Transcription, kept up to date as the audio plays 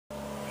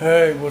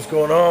Hey, what's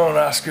going on?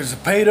 Oscar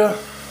Zepeda.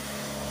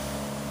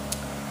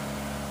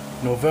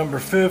 November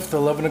 5th,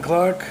 11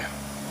 o'clock.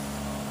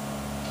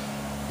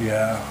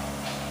 Yeah.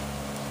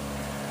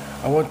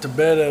 I went to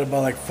bed at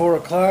about like 4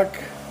 o'clock.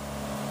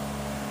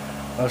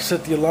 I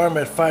set the alarm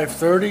at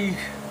 5:30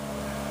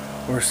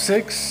 or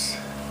 6.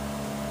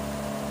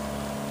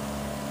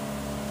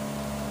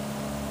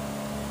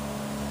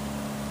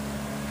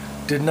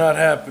 Did not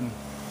happen.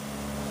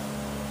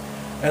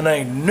 And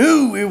I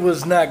knew it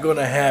was not going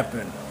to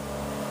happen.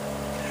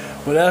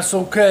 But that's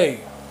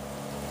okay.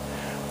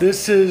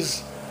 This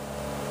is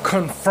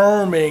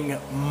confirming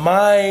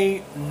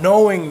my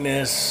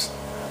knowingness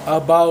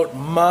about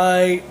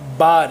my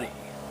body.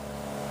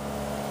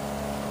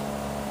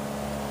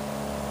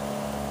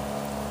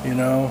 You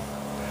know,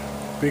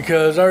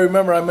 because I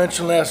remember I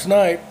mentioned last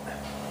night,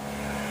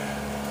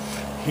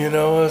 you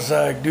know, it's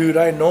like, dude,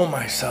 I know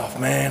myself,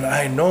 man.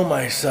 I know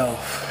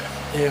myself.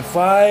 If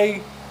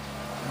I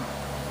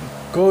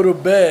go to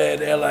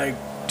bed at like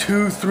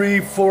 2,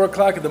 3, 4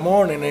 o'clock in the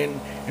morning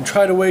and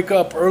try to wake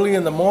up early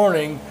in the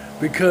morning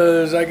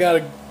because I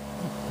gotta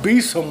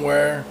be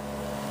somewhere,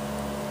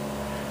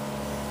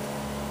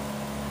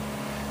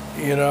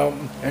 you know,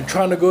 and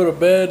trying to go to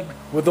bed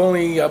with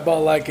only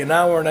about like an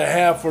hour and a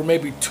half or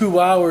maybe 2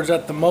 hours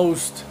at the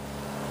most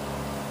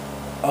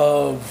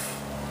of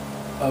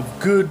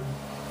good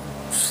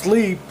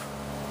sleep,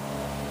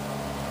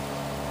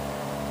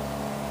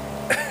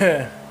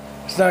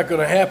 it's not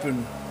gonna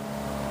happen.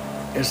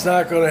 It's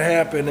not going to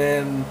happen,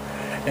 and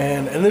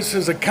this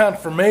is a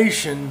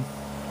confirmation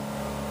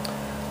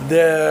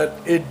that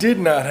it did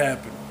not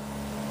happen.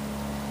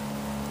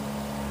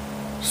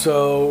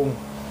 So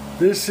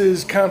this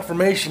is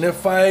confirmation.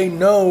 If I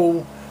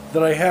know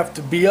that I have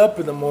to be up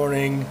in the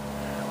morning,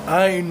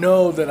 I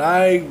know that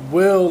I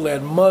will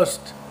and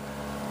must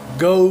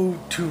go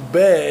to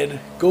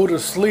bed, go to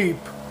sleep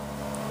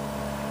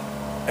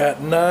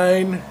at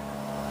 9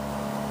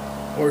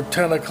 or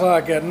 10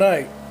 o'clock at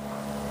night.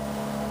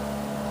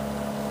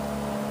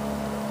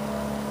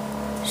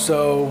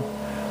 So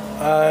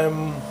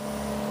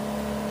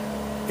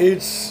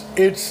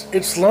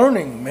it's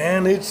learning,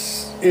 man.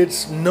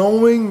 It's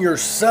knowing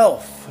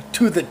yourself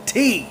to the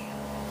T.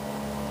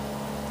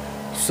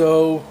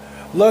 So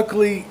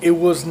luckily it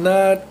was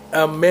not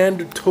a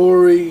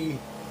mandatory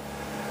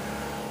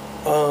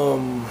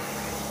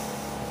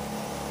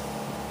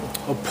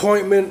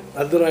appointment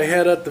that I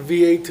had at the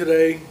VA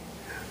today.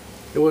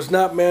 It was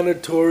not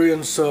mandatory,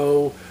 and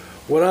so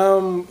what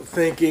I'm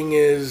thinking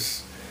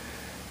is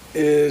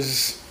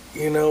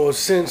you know,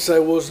 since I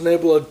wasn't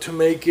able to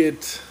make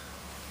it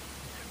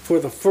for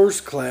the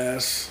first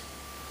class,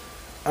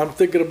 I'm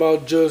thinking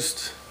about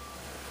just,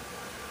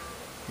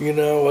 you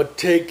know,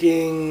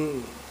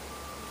 taking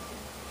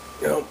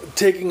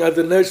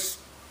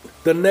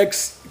the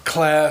next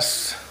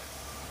class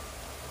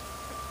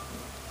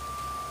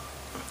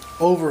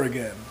over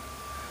again.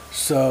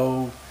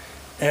 So,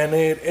 and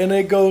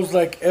it goes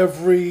like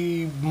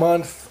every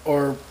month,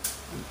 or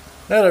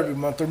not every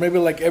month, or maybe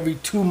like every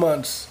 2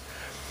 months,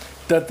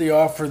 that they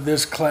offer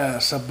this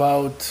class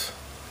about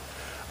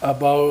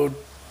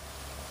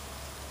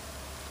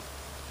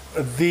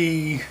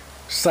the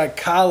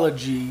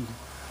psychology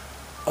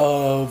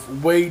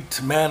of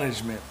weight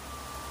management,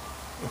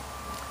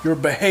 your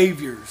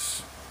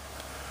behaviors,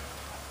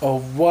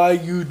 of why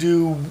you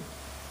do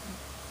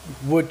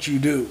what you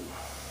do.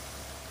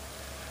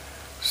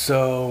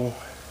 So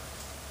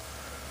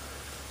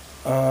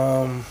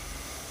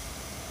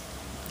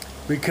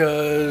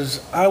because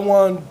I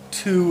want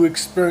to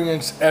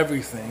experience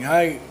everything.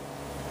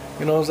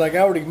 It's like I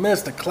already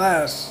missed a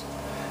class,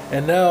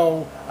 and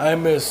now I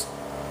missed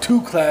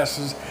 2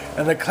 classes,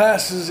 and the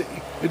classes,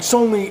 it's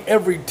only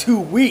every 2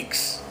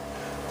 weeks.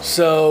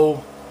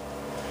 So,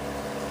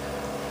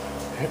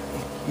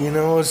 you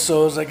know,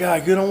 so it's like,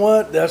 you know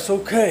what? That's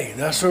okay.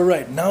 That's all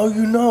right. Now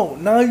you know.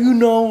 Now you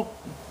know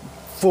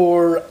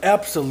for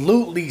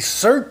absolutely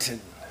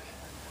certain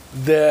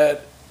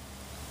that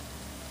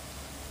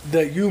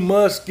you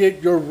must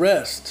get your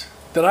rest,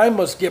 that I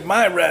must get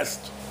my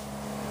rest,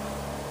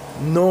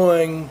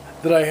 knowing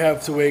that I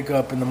have to wake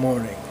up in the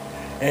morning.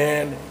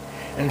 And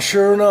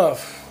sure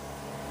enough,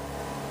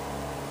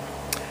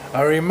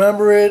 I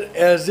remember it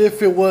as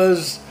if it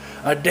was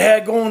a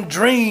daggone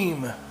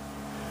dream.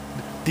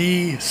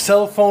 The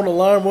cell phone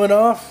alarm went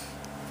off.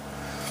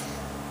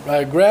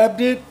 I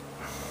grabbed it,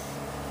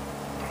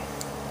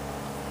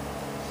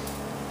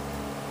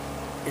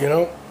 you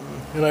know,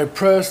 and I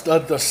pressed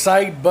the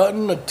side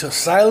button to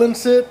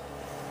silence it,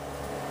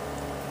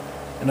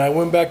 and I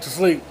went back to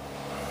sleep.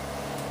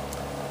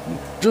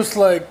 Just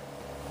like,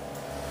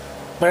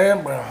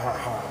 bam, bam.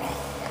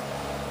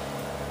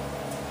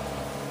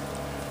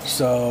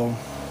 So,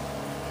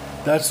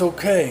 that's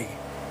okay.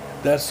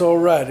 That's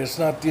alright. It's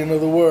not the end of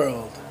the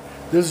world.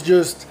 This is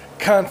just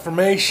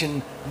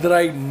confirmation that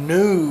I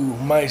knew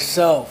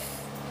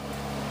myself.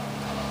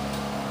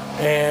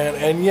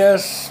 And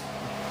yes,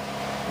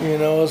 you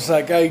know, it's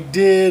like I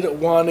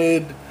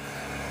wanted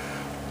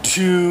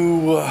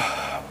to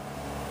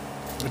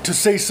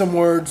say some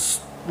words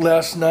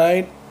last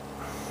night,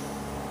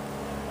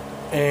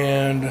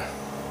 and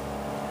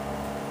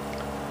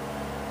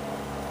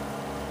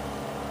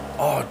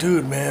oh,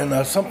 dude,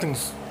 man,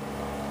 something's.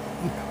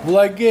 Well,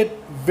 I get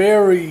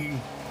very,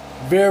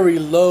 very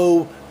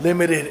low,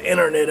 limited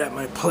internet at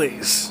my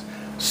place,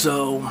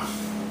 so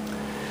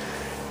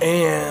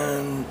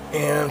and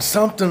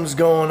something's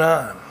going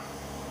on.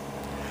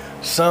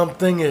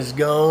 Something is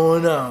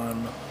going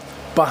on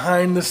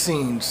behind the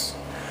scenes,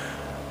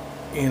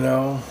 you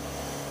know.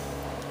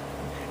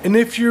 And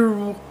if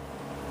you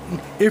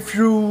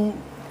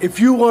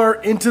are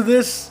into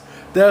this,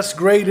 that's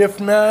great. If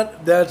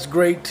not, that's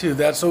great too.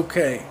 That's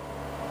okay.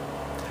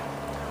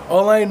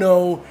 All I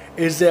know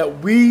is that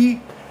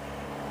we,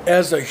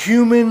 as a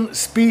human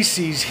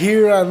species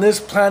here on this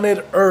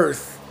planet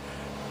Earth,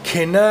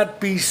 cannot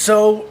be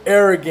so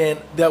arrogant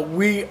that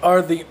we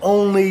are the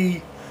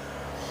only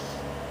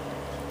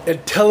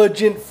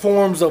intelligent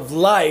forms of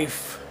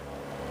life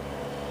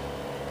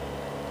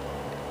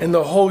in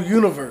the whole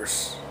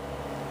universe.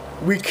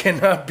 We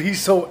cannot be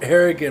so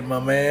arrogant, my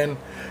man.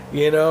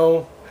 You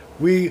know,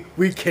 we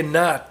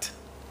cannot.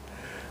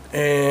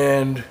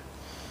 And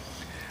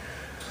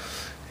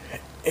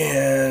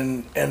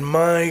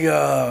my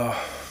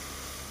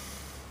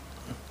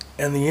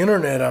and the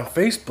internet on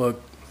Facebook,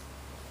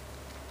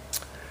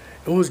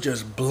 it was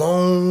just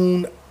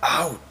blown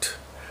out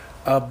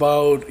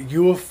about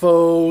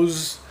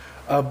UFOs,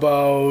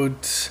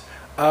 about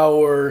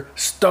our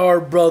star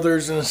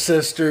brothers and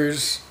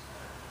sisters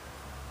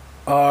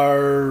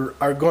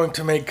are going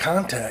to make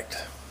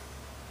contact,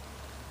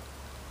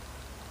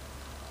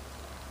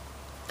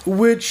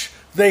 which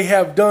they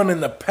have done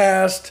in the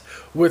past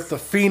with the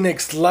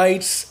Phoenix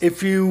Lights.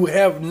 If you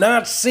have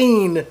not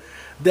seen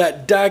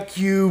that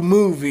docu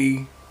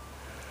movie,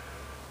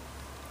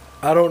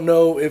 I don't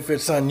know if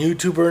it's on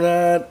YouTube or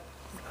not,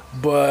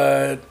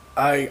 but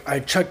I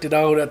checked it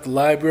out at the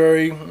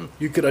library.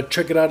 You could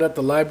check it out at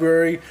the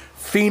library.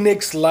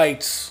 Phoenix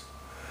Lights,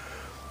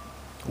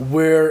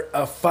 where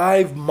a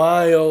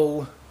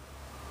 5-mile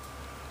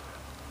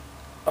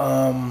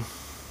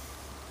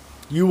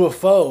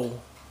UFO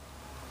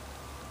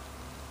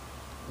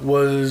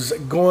was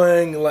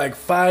going like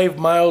 5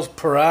 miles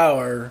per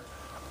hour,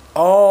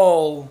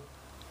 all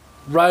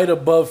right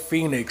above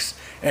Phoenix,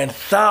 and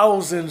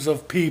thousands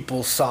of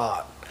people saw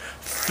it.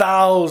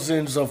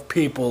 Thousands of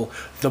people.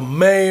 The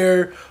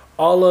mayor,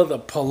 all of the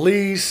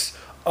police,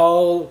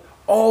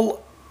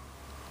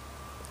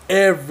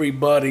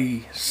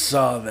 everybody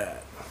saw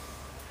that.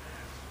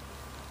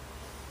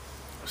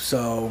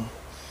 So,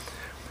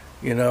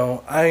 you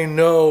know, I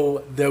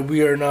know that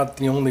we are not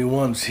the only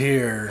ones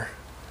here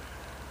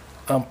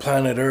on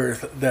planet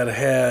Earth that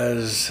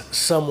has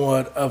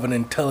somewhat of an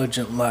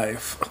intelligent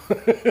life.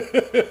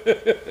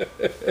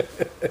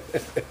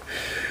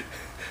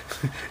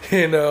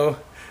 You know,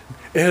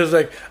 it was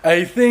like,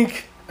 I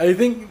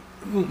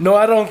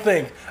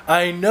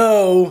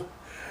know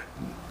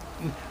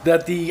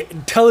that the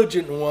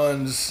intelligent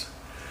ones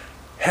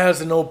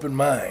has an open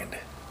mind.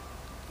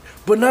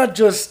 But not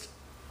just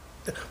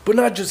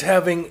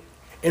having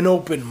an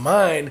open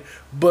mind,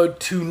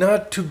 but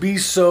not to be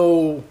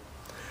so,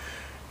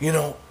 you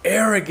know,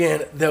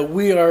 arrogant that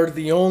we are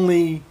the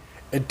only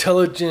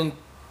intelligent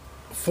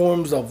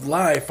forms of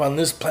life on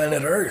this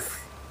planet Earth.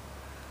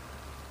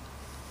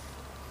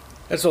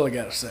 That's all I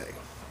gotta say.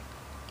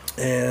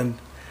 And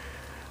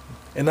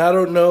I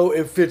don't know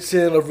if it's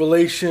in a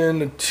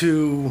relation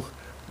to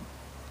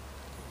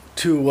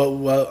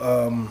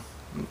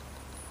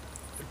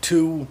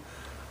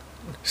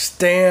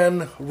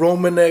Stan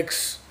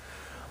Romanek's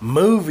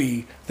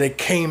movie that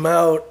came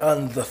out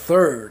on the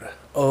 3rd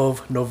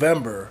of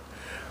November,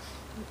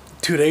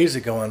 2 days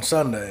ago on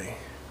Sunday.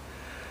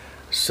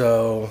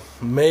 So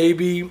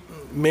maybe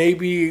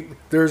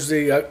there's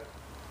a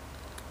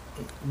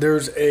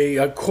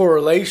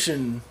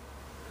correlation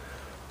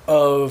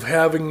of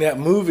having that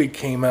movie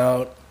came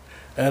out,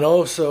 and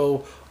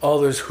also all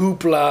this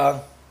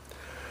hoopla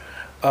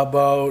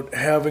about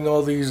having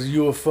all these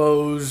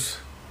UFOs,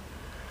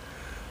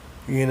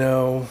 you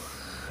know,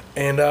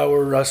 and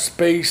our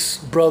space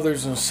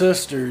brothers and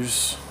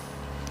sisters.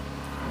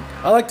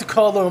 I like to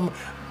call them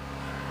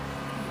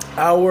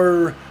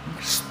our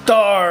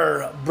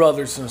star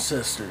brothers and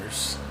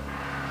sisters.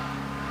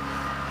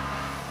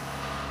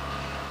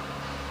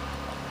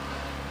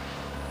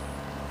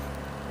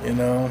 You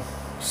know,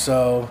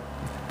 so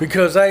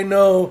because I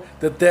know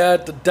that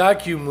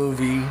docu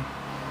movie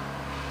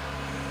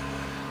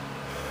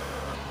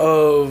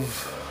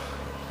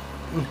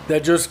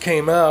that just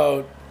came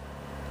out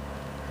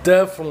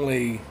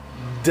definitely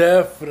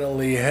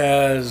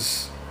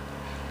has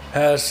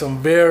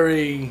some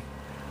very,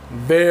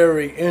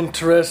 very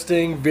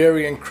interesting,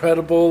 very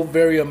incredible,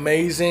 very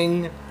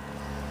amazing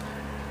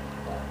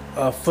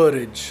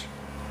footage.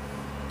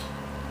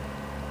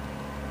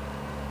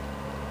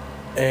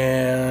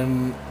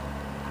 And,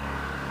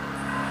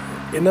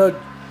 you know,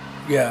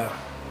 yeah.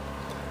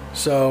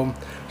 So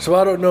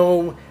I don't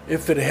know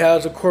if it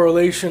has a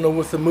correlation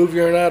with the movie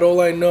or not.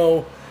 All I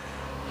know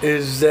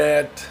is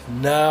that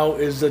now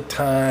is the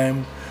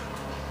time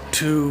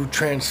to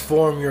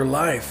transform your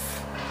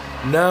life.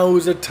 Now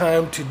is the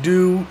time to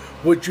do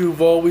what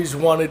you've always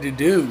wanted to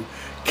do.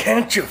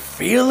 Can't you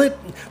feel it?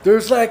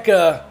 There's like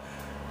an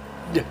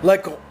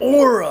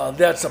aura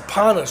that's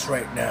upon us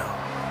right now.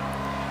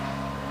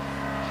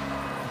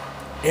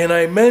 And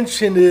I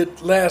mentioned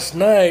it last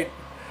night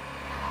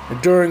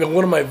during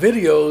one of my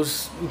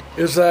videos.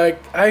 It's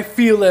like I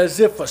feel as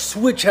if a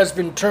switch has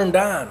been turned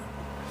on.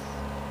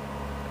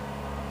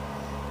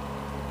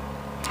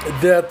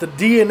 That the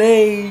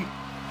DNA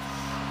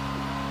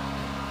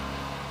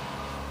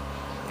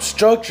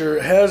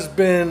structure has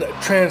been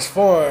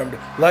transformed,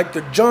 like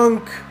the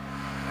junk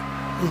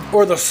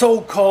or the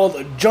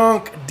so-called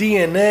junk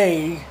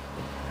DNA,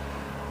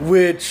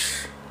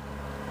 which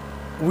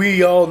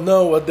we all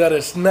know that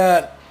it's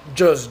not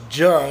just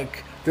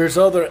junk. There's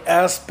other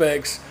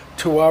aspects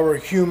to our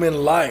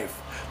human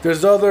life.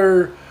 There's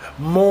other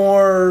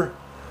more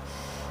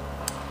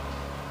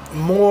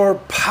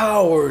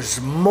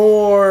powers,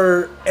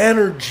 more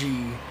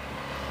energy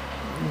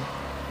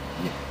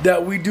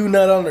that we do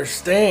not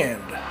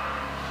understand,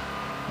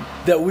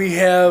 that we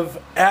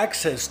have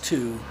access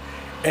to,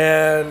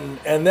 and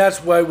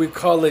that's why we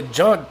call it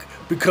junk,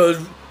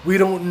 because we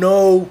don't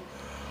know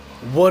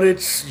what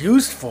it's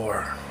used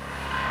for.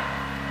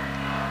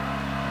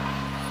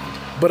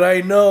 But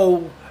I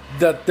know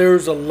that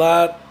there's a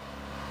lot.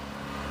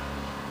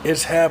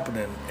 It's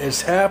happening.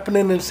 It's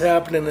happening. It's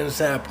happening. It's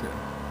happening.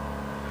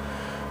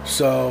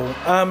 So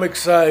I'm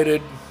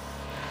excited.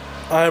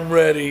 I'm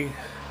ready.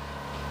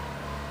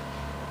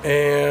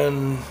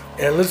 And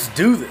let's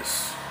do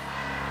this.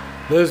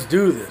 Let's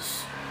do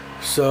this.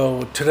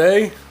 So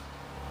today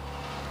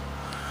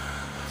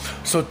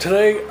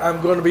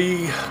I'm going to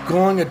be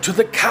going into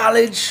the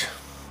college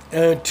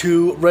and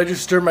to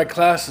register my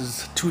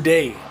classes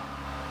today.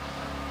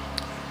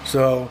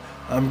 So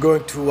I'm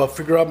going to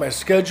figure out my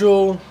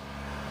schedule.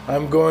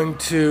 I'm going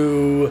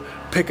to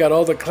pick out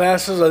all the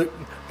classes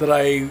that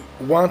I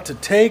want to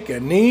take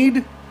and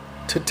need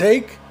to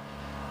take.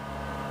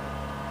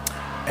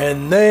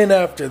 And then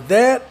after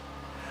that,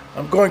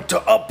 I'm going to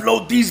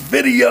upload these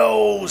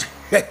videos.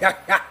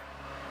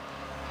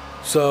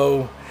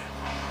 So,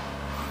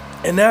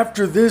 and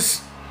after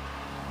this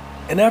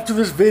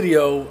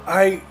video,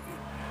 I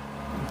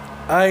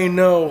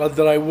know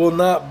that I will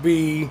not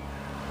be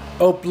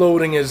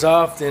uploading as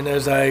often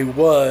as I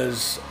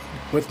was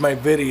with my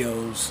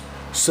videos.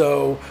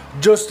 So,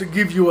 just to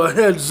give you a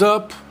heads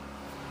up,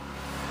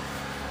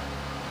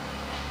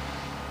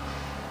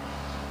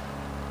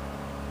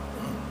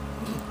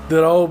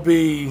 that I'll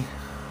be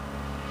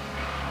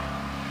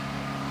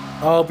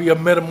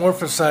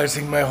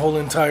metamorphosizing my whole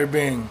entire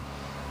being.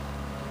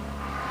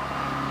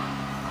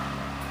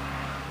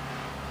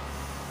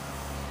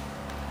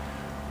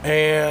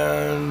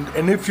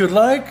 And if you'd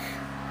like,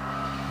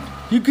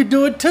 you could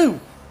do it too,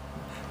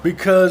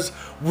 because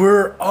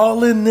we're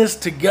all in this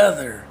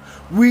together.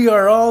 We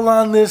are all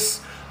on this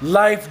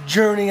life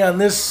journey on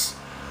this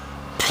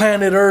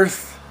planet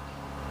Earth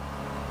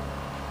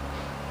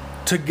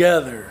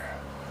together.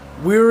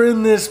 We're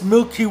in this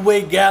Milky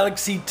Way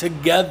galaxy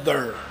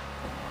together.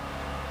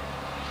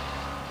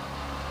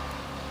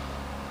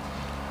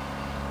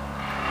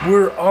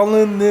 We're all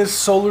in this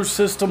solar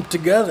system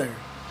together.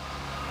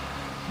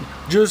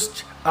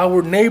 Just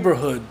our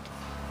neighborhood.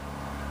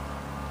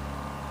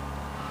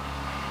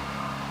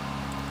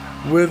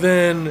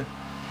 Within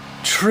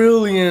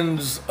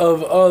trillions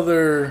of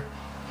other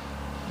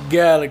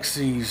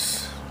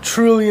galaxies,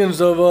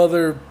 trillions of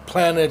other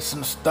planets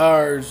and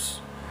stars.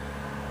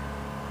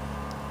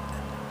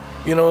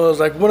 You know, it was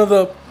like one of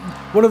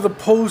the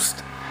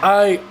posts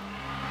I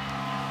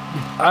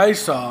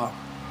saw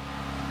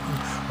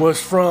was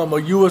from a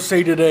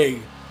USA Today.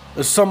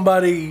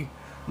 Somebody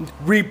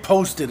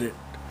reposted it.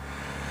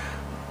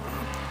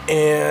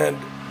 And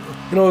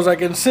you know, it was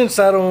like, and since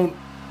I don't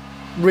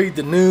read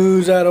the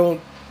news, I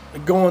don't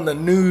go on the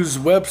news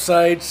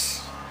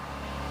websites,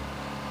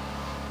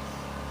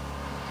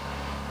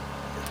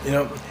 you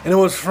know, and it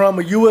was from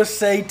a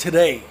USA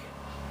Today,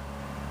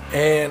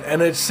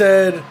 and it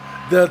said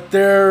that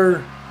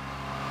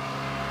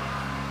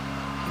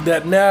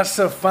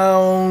NASA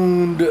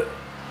found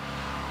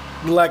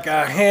like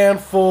a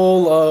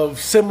handful of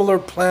similar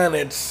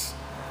planets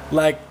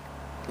like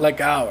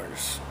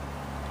ours,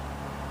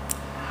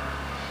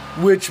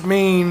 which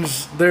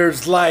means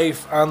there's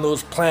life on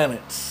those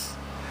planets,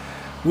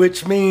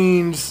 which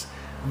means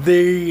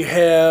they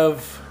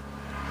have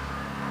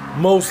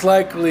most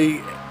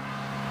likely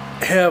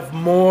have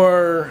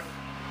more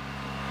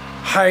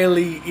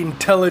highly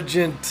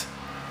intelligent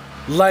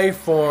life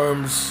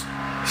forms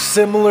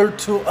similar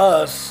to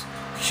us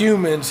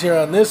humans here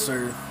on this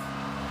earth.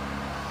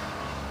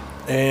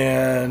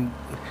 And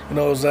you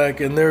know, it's like,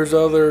 and there's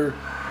other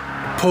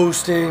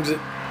postings that,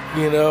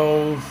 you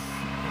know,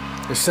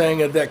 they're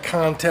saying that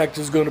contact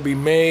is going to be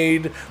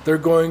made. They're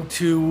going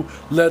to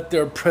let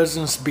their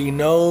presence be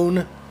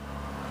known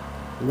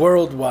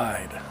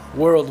worldwide.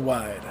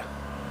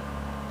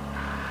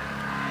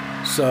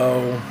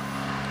 So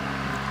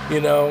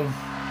You know,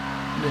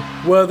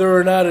 whether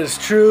or not it's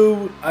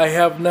true, I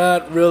have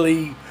not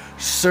really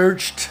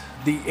searched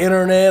the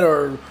internet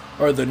or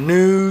the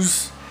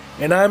news,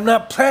 and I'm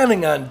not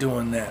planning on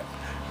doing that.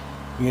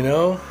 You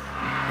know,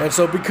 and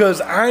so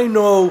because I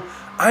know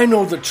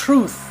the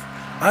truth,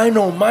 I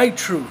know my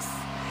truth,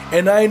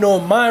 and I know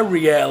my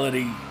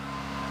reality.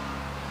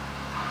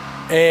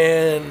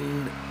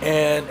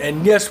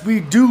 And yes, we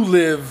do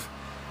live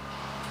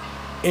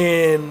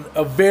in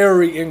a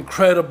very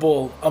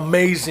incredible,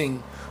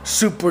 amazing,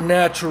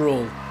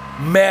 supernatural,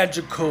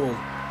 magical,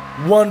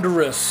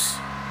 wondrous,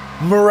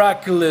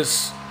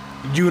 miraculous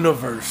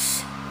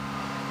universe.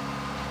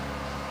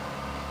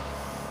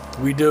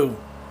 We do.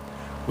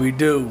 We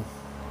do.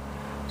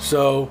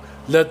 So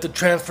let the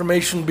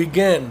transformation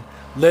begin.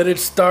 Let it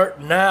start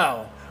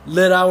now.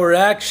 Let our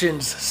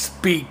actions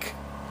speak.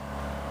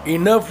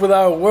 Enough with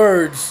our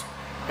words.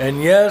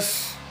 And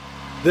yes,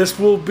 this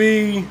will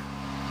be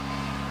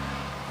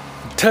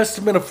a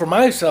testament for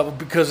myself,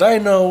 because I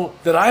know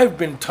that I've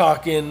been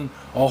talking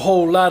a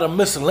whole lot of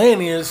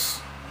miscellaneous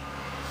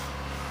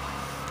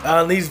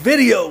on these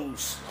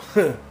videos.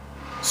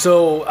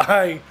 So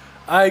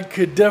I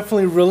could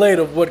definitely relate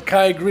of what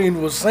Kai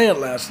Green was saying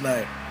last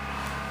night.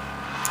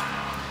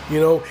 You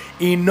know,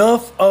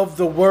 enough of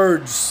the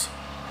words.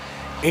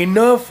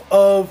 Enough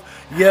of,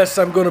 yes,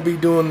 I'm going to be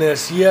doing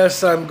this.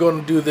 Yes, I'm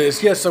going to do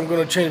this. Yes, I'm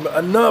going to change.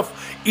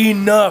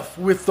 Enough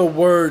with the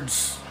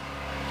words.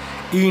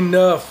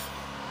 Enough.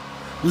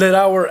 Let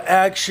our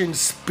actions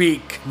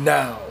speak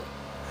now.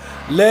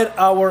 Let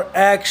our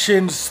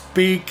actions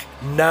speak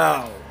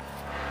now.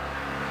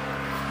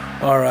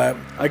 All right,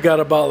 I got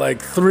about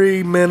like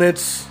 3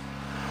 minutes.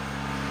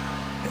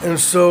 And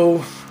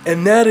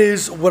that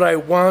is what I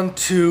want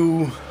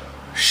to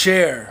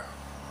share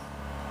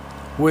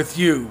with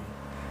you,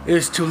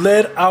 is to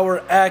let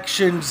our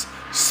actions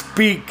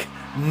speak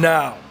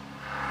now.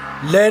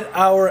 Let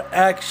our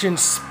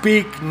actions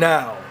speak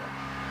now.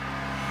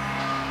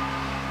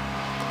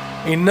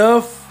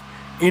 Enough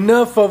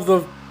of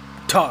the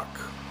talk.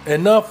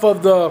 Enough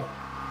of the,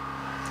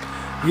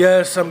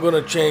 yes, I'm going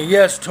to change.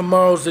 Yes,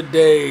 tomorrow's the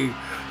day.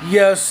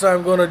 Yes,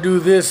 I'm going to do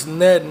this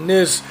and that and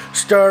this.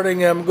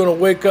 Starting, I'm going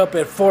to wake up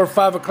at 4 or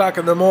 5 o'clock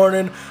in the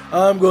morning.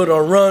 I'm going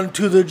to run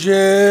to the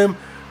gym.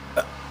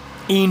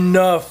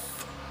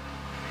 Enough.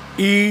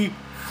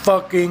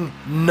 Fucking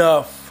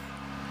enough.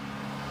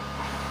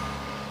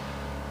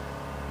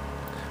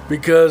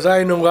 Because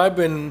I know I've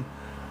been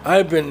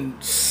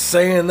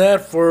saying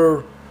that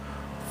for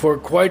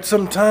quite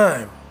some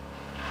time.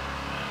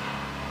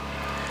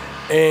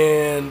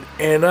 And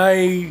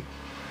I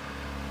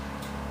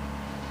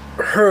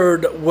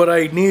heard what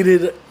I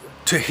needed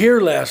to hear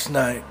last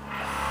night.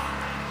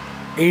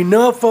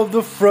 Enough of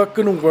the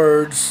frickin'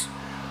 words.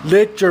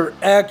 Let your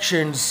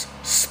actions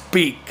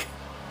speak.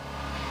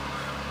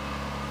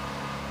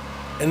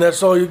 And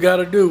that's all you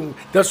gotta do.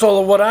 That's all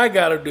of what I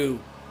gotta do.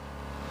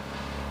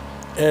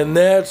 And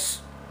that's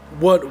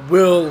what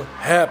will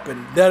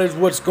happen. That is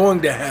what's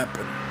going to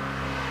happen.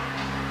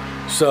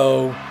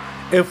 So,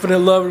 infinite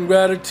love and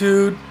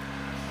gratitude.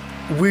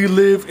 We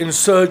live in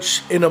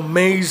such an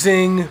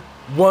amazing,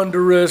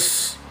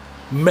 wondrous,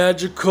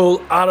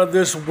 magical, out of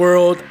this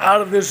world,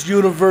 out of this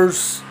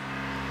universe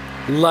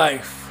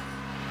life.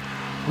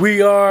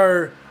 We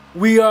are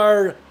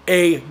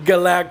a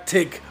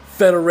galactic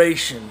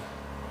federation.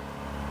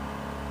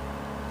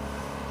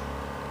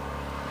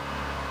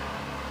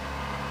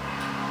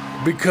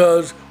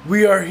 Because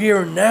we are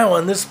here now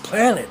on this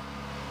planet.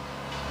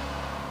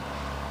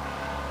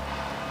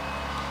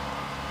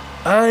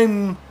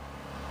 I'm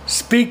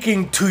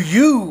speaking to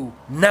you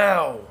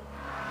now.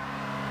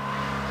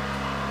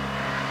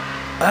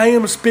 I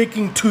am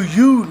speaking to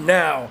you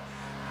now.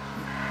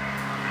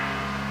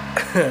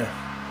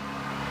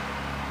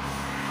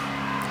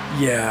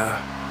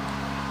 Yeah.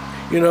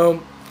 You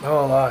know,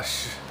 oh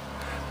gosh.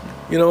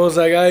 You know, it's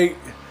like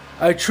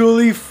I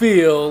truly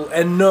feel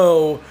and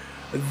know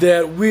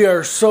that we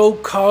are so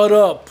caught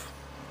up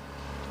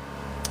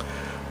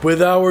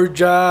with our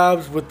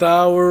jobs, with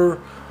our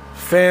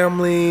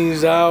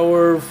families,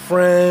 our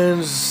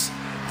friends,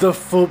 the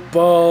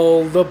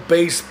football, the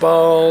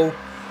baseball,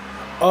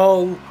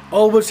 all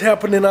what's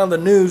happening on the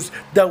news,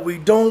 that we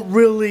don't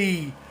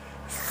really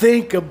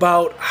think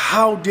about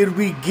how did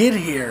we get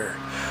here?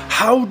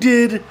 How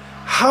did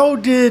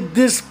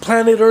this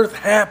planet Earth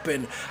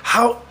happen?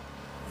 How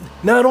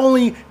not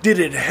only did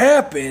it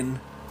happen,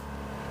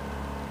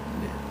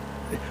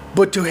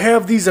 but to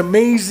have these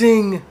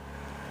amazing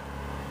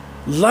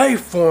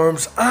life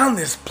forms on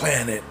this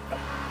planet.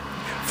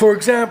 For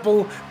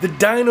example, the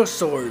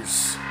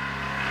dinosaurs.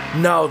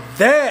 Now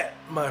that,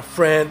 my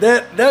friend,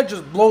 that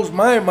just blows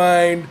my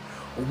mind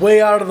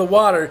way out of the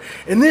water.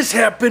 And this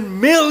happened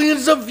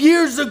millions of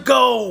years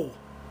ago.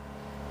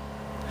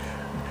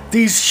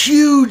 These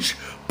huge,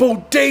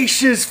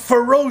 bodacious,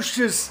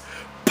 ferocious,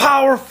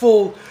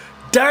 powerful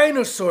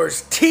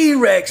dinosaurs,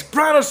 T-Rex,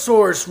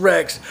 Brontosaurus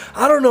Rex.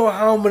 I don't know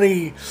how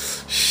many,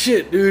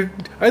 shit,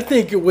 dude. I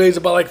think it weighs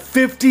about like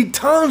 50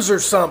 tons or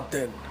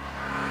something.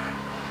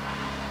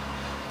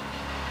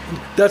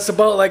 that's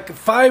about like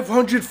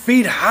 500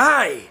 feet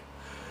high.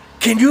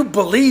 Can you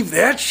believe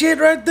that shit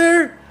right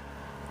there?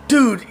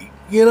 Dude,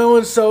 you know,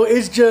 and so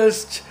it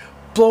just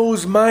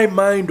blows my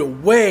mind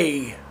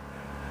away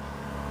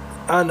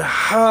on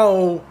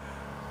how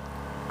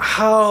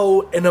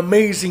an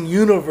amazing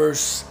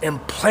universe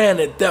and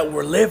planet that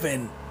we're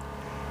living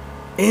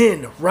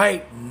in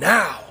right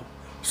now.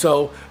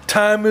 So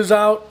time is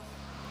out.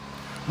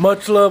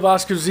 Much love,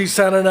 Oscar Z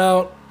signing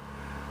out.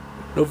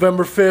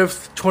 November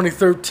 5th,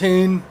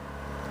 2013.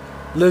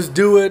 Let's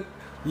do it.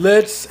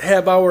 Let's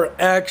have our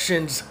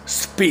actions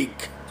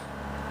speak.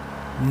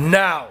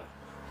 Now.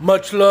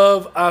 Much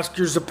love,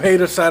 Oscar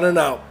Zepeda signing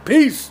out.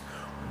 Peace.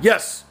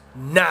 Yes,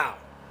 now.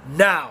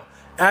 Now.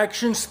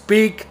 Actions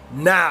speak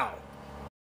now.